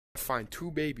find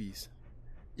 2 babies.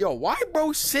 Yo, why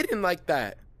bro sitting like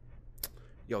that?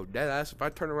 Yo, deadass, if I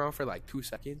turn around for like 2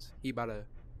 seconds, he about to...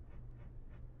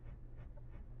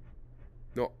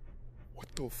 No. What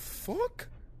the fuck?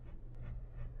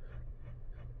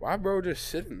 Why bro just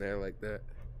sitting there like that?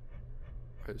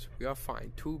 Because we gotta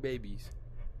find 2 babies.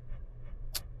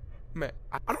 Man,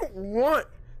 I don't want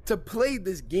to play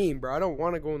this game, bro. I don't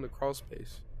want to go in the crawl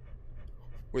space.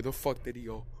 Where the fuck did he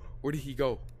go? Where did he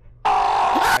go?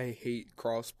 I hate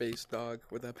crawl space, dog,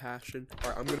 with a passion.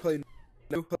 Alright, I'm gonna play.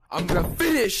 I'm gonna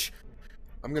finish!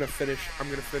 I'm gonna finish. I'm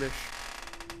gonna finish.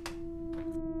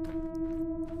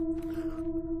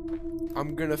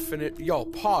 I'm gonna finish. Yo,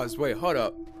 pause. Wait, hold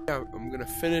up. I'm gonna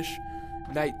finish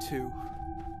night 2.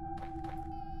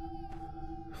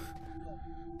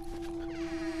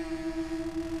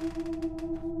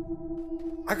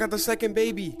 I got the 2nd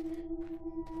baby.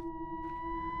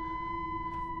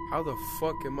 How the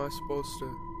fuck am I supposed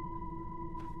to?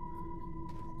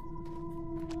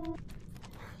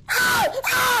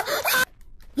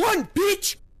 One,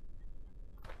 bitch!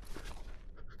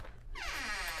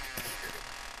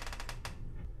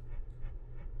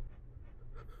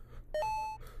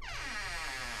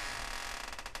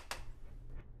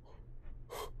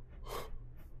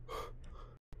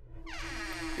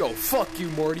 Yo, fuck you,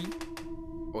 Morty.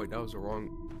 Oh, wait, that was the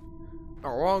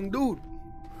wrong dude.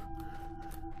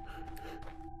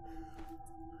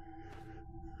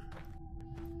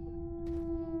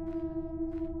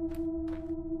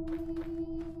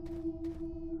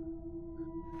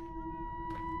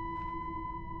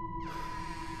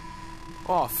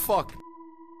 Oh, fuck.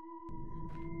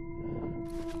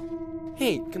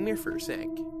 Hey, come here for a sec.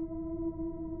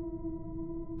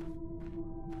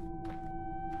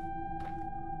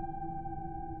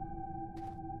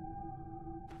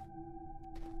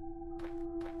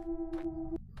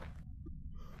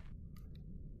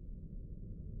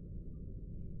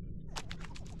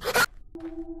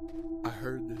 I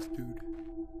heard this dude.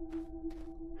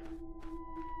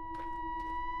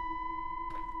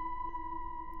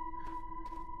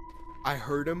 I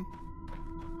heard him.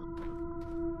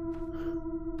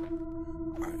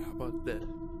 Alright, how about that?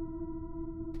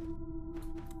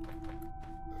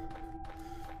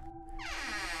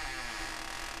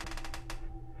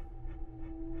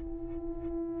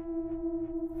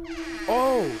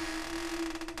 Oh!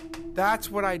 That's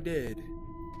what I did.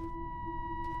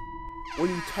 When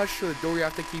you touch the door, you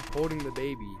have to keep holding the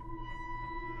baby.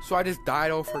 So I just died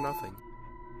all for nothing.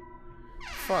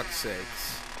 Fuck's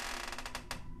sakes.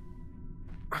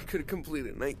 I could have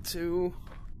completed night 2.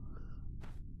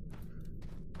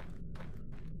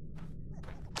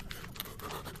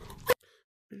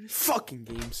 This fucking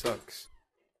game sucks.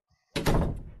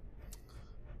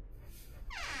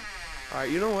 Alright,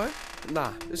 you know what?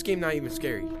 Nah, this game not even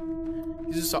scary.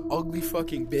 He's just an ugly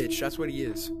fucking bitch. That's what he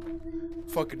is.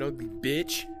 Fucking ugly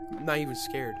bitch. I'm not even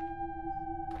scared.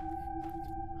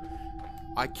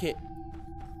 I can't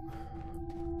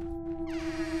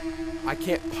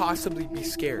possibly be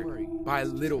scared by a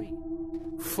little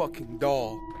fucking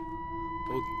doll.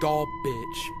 Little doll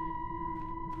bitch.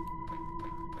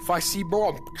 If I see bro,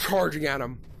 I'm charging at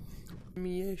him.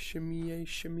 Shimmy, shimmy,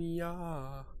 shimmy,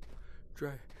 ah.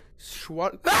 Dry.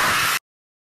 Swat. Ah!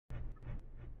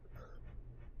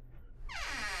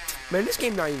 Man, this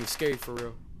game not even scary for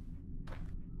real.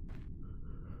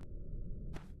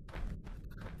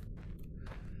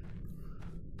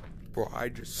 Bro, I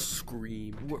just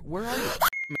scream. Where are you?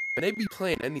 Man, they be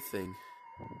playing anything.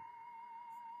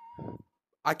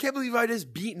 I can't believe I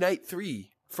just beat night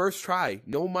 3. First try.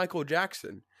 No Michael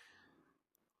Jackson.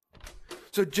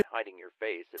 So just hiding your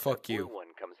face if fuck the you. blue one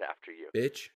comes after you.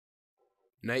 Bitch.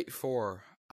 Night 4.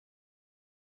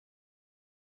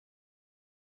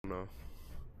 No.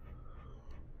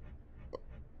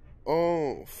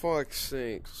 Oh, fuck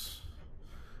sakes.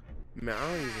 Man, I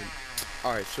don't even...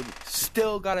 Alright, so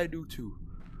still gotta do 2.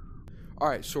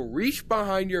 Alright, so reach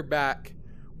behind your back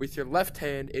with your left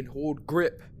hand and hold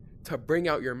grip to bring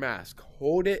out your mask.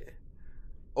 Hold it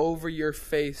over your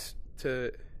face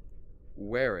to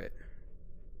wear it.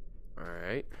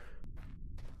 Alright.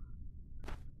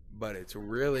 But it's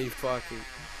really fucking...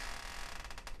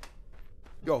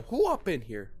 Yo, who up in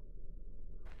here?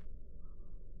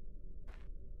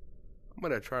 I'm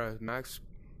gonna try this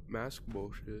mask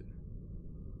bullshit.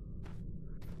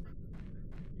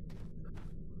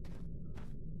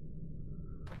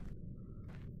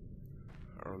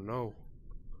 I don't know.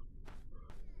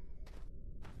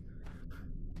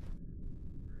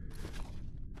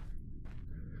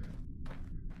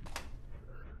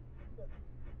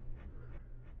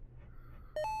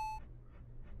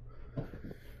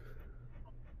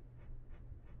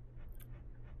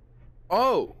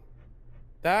 Oh!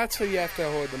 That's what you have to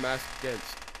hold the mask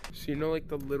against. So you know like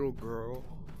the little girl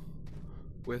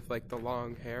with like the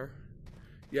long hair?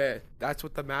 Yeah, that's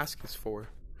what the mask is for.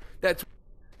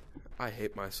 I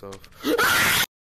hate myself.